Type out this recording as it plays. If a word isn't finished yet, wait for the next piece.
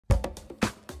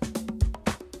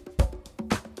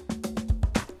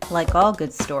Like all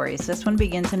good stories, this one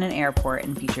begins in an airport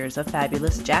and features a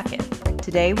fabulous jacket.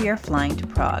 Today we are flying to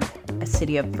Prague, a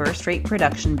city of first-rate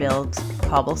production builds,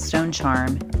 cobblestone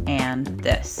charm, and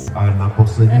this. A na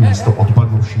poslední místo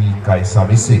odpadnuvší Kajsa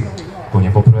Misi.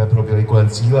 Koně poprvé proběhly kolem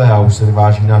cíle a už se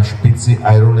vyváží na špici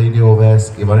Aeroladiové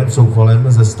s Ivanem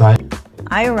Soufalem ze stáje.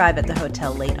 I arrive at the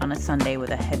hotel late on a Sunday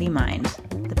with a heavy mind.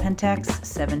 The Pentax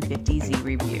 750Z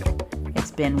review.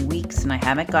 It's been weeks and I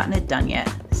haven't gotten it done yet,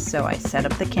 so I set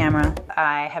up the camera.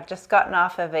 I have just gotten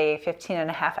off of a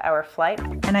 15.5-hour flight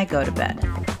and I go to bed.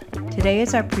 Today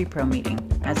is our pre-pro meeting,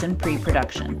 as in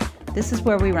pre-production. This is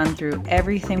where we run through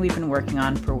everything we've been working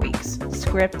on for weeks.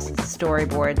 Scripts,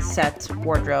 storyboards, sets,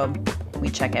 wardrobe. We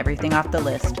check everything off the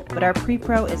list, but our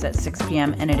pre-pro is at 6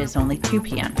 p.m. and it is only 2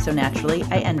 p.m., so naturally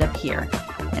I end up here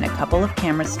in a couple of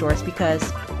camera stores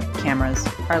because cameras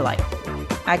are life.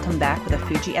 I come back with a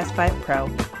Fuji S5 Pro,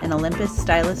 an Olympus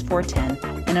Stylus 410,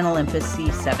 and an Olympus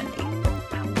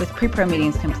C70. With pre-pro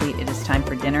meetings complete, it is time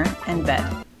for dinner and bed.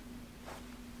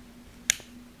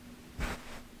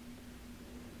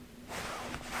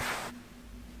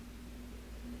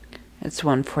 It's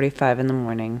 1:45 in the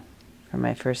morning for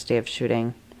my first day of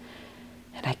shooting,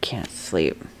 and I can't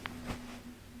sleep.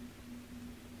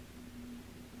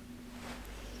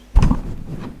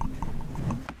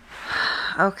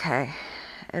 Okay,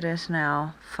 it is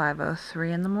now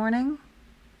 5:03 in the morning,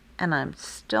 and I'm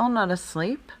still not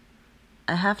asleep.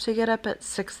 I have to get up at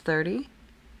 6:30,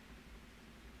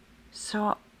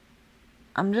 so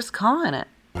I'm just calling it.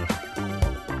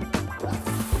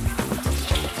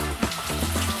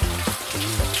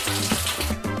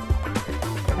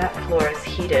 That floor is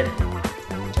heated,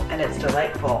 and it's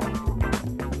delightful.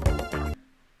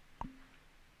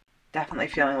 Definitely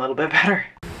feeling a little bit better.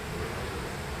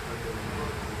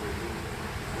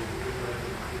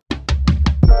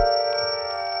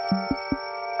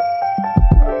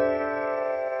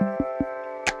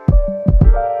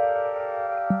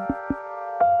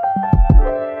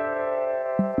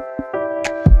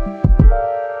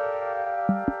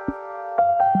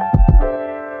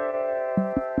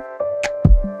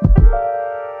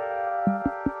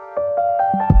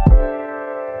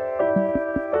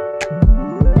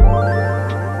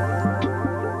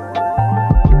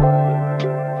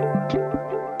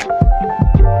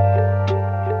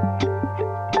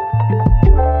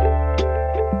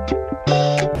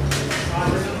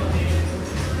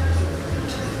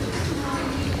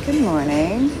 Good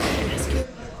morning.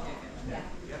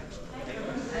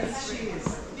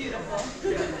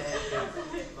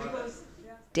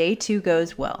 Day 2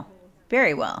 goes well,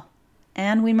 very well,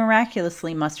 and we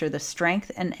miraculously muster the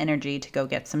strength and energy to go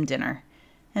get some dinner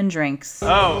and drinks. A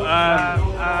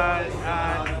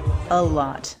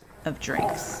lot of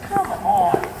drinks. Come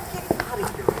on, get out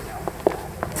of here now.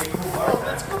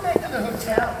 Let's go back to the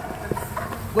hotel.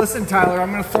 Listen, Tyler,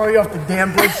 I'm going to throw you off the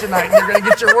damn bridge tonight, and you're going to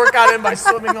get your workout in by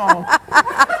swimming home.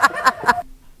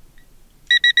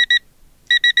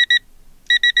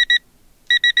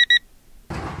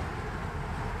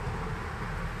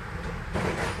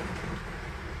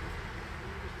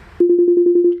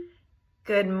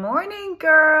 Good morning,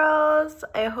 girls.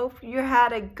 I hope you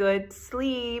had a good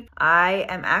sleep. I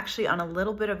am actually on a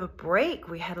little bit of a break.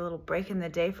 We had a little break in the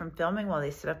day from filming while they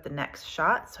set up the next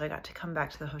shot, so I got to come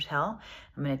back to the hotel.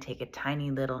 I'm gonna take a tiny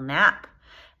little nap,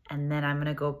 and then I'm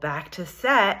gonna go back to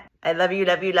set. I love you,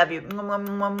 love you, love you. Mwah, mwah,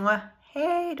 mwah, mwah.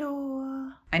 Hey,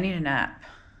 door. I need a nap,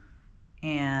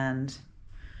 and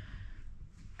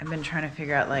I've been trying to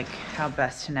figure out like how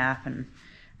best to nap, and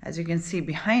as you can see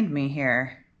behind me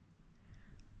here,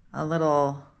 a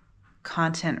little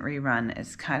content rerun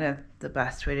is kind of the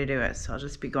best way to do it. So I'll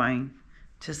just be going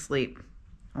to sleep,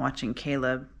 watching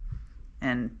Caleb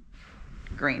and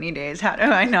Grainy Days. How do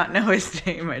I not know his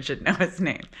name? I should know his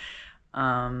name.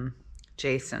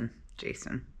 Jason.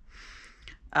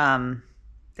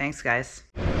 Thanks, guys.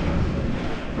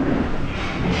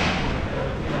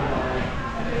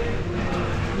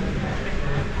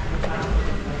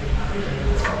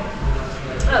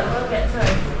 Oh, okay,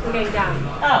 sorry. We're getting down.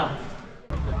 Oh.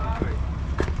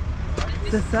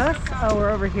 Is this us? Oh,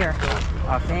 we're over here.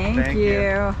 Awesome. Thank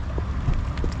you.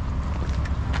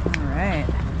 All right.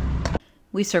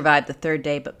 We survived the third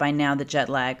day, but by now the jet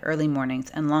lag, early mornings,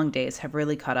 and long days have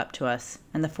really caught up to us.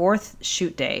 And the fourth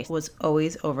shoot day was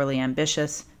always overly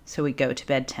ambitious, so we go to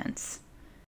bed tense.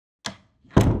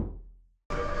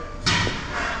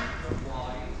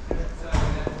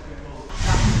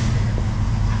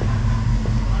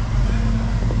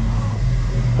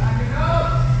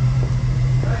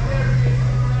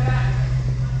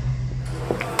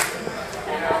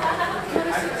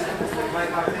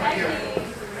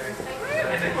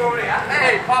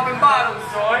 Hey, popping bottles,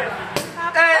 Troy.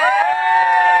 Hey!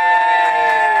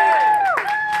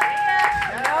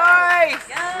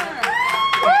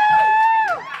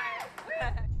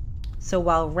 So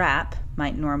while wrap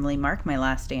might normally mark my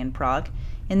last day in Prague,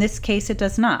 in this case it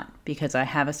does not, because I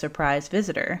have a surprise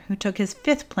visitor who took his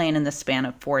 5th plane in the span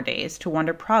of 4 days to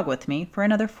wander Prague with me for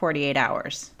another 48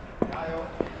 hours.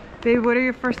 Babe, what are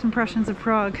your first impressions of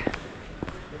Prague?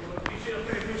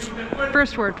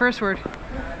 First word.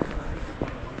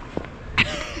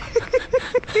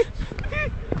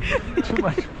 Too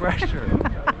much pressure.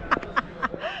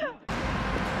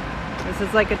 This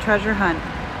is like a treasure hunt.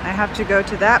 I have to go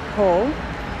to that pole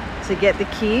to get the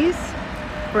keys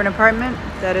for an apartment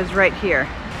that is right here.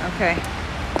 Okay,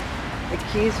 the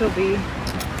keys will be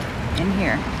in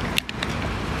here.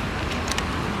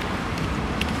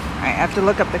 All right, I have to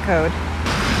look up the code.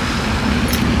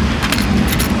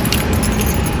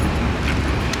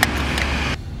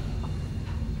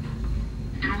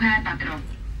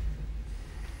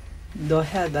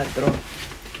 Druhé patro.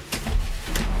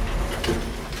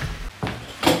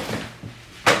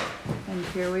 And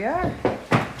here we are.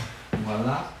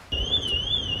 Voila.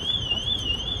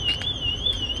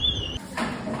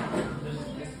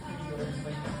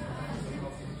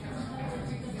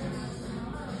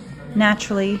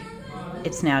 Naturally,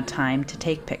 it's now time to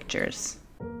take pictures.